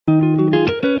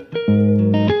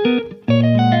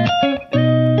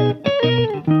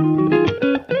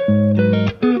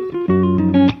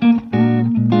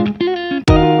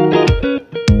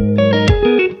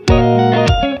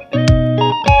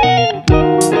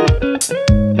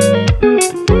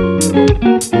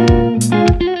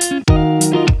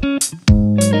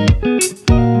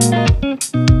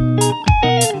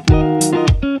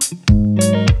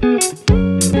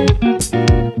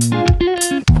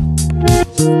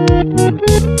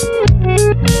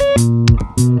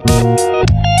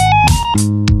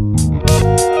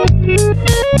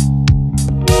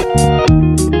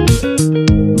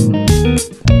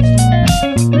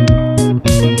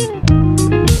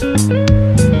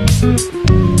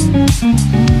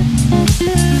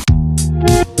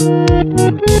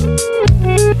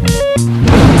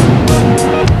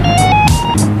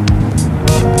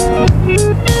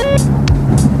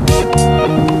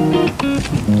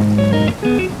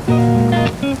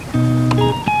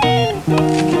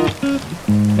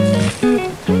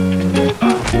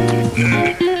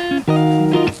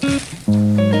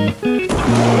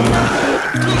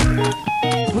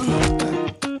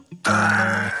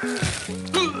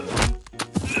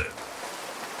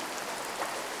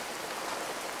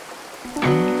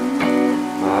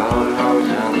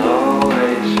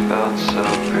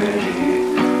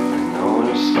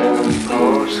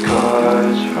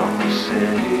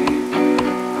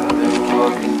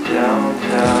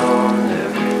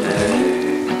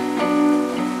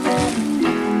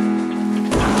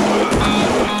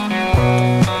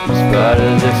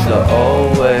I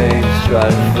always try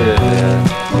to fit in.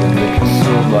 When they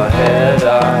consume my head,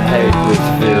 I hate this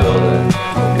feeling.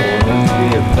 I wanna be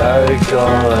a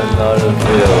paragon, not a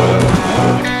villain.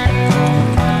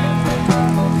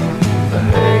 I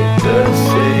hate the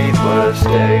city, but I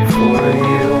stay for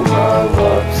you. My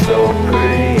love's so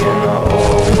pretty, and I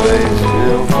always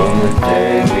will. From the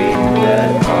day we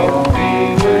met, I will be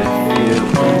with you.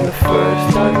 The first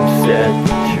time you said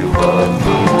that you loved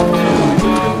me too.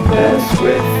 Best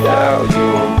without you,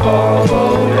 I'm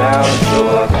hollowed out. So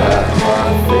I packed my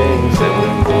things and we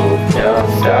moved down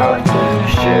south to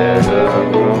share a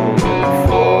room in a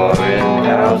foreign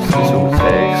house. This will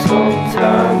take some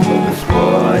time, but it's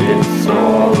what it's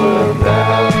all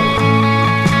about.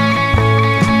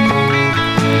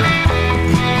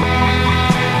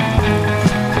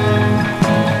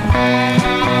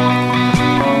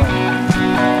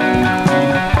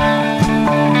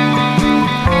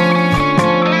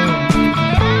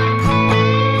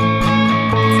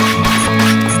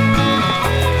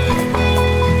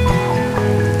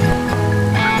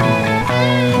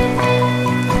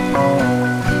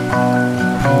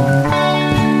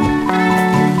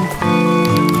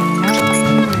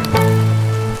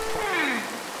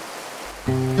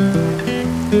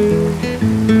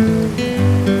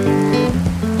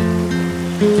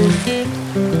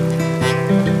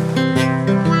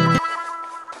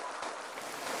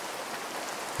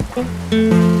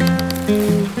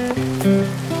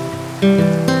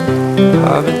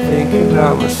 I've been thinking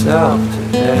about myself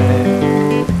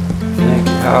today,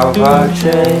 thinking how I've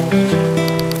changed,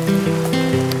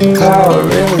 how I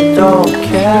really don't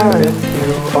care if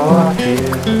you are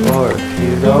here or if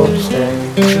you don't stay.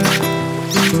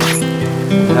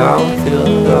 Now I'm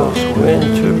feeling those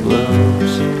winter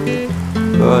blues,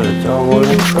 but I don't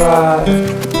wanna cry.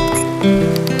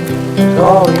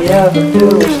 All we ever do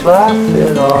is laugh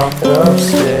it off, and I'm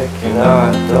sick and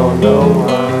I don't know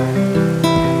why.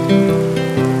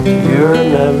 You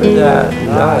remember that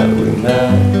night we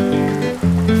met?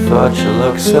 I thought you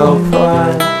looked so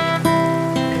fine.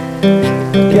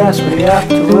 I guess we have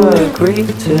to agree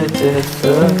to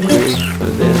disagree for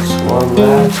this one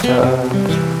last time.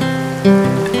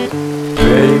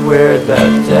 Pretty weird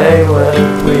that day when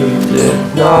we did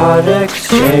not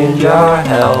exchange our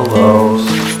hellos.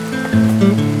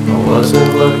 I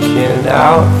wasn't looking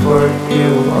out for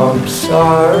you, I'm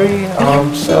sorry,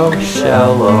 I'm so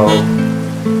shallow.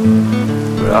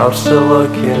 But I'm still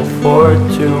looking forward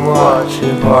to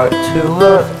watching part 2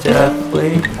 of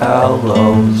Deathly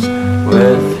Hallows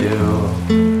with you.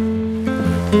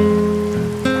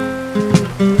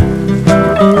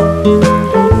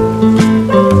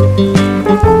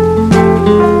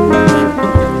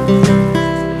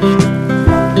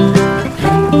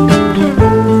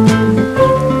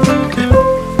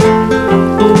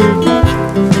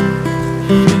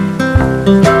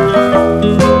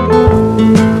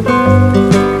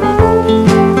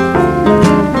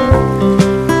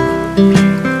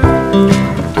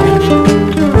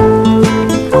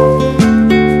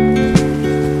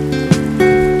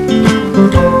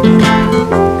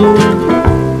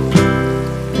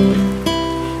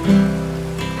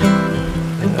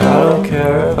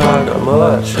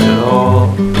 Much at all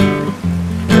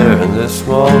here in this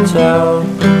small town,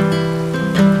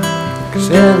 'cause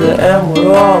in the end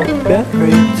we're all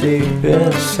buried deep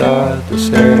inside the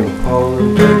same hole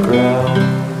in the ground.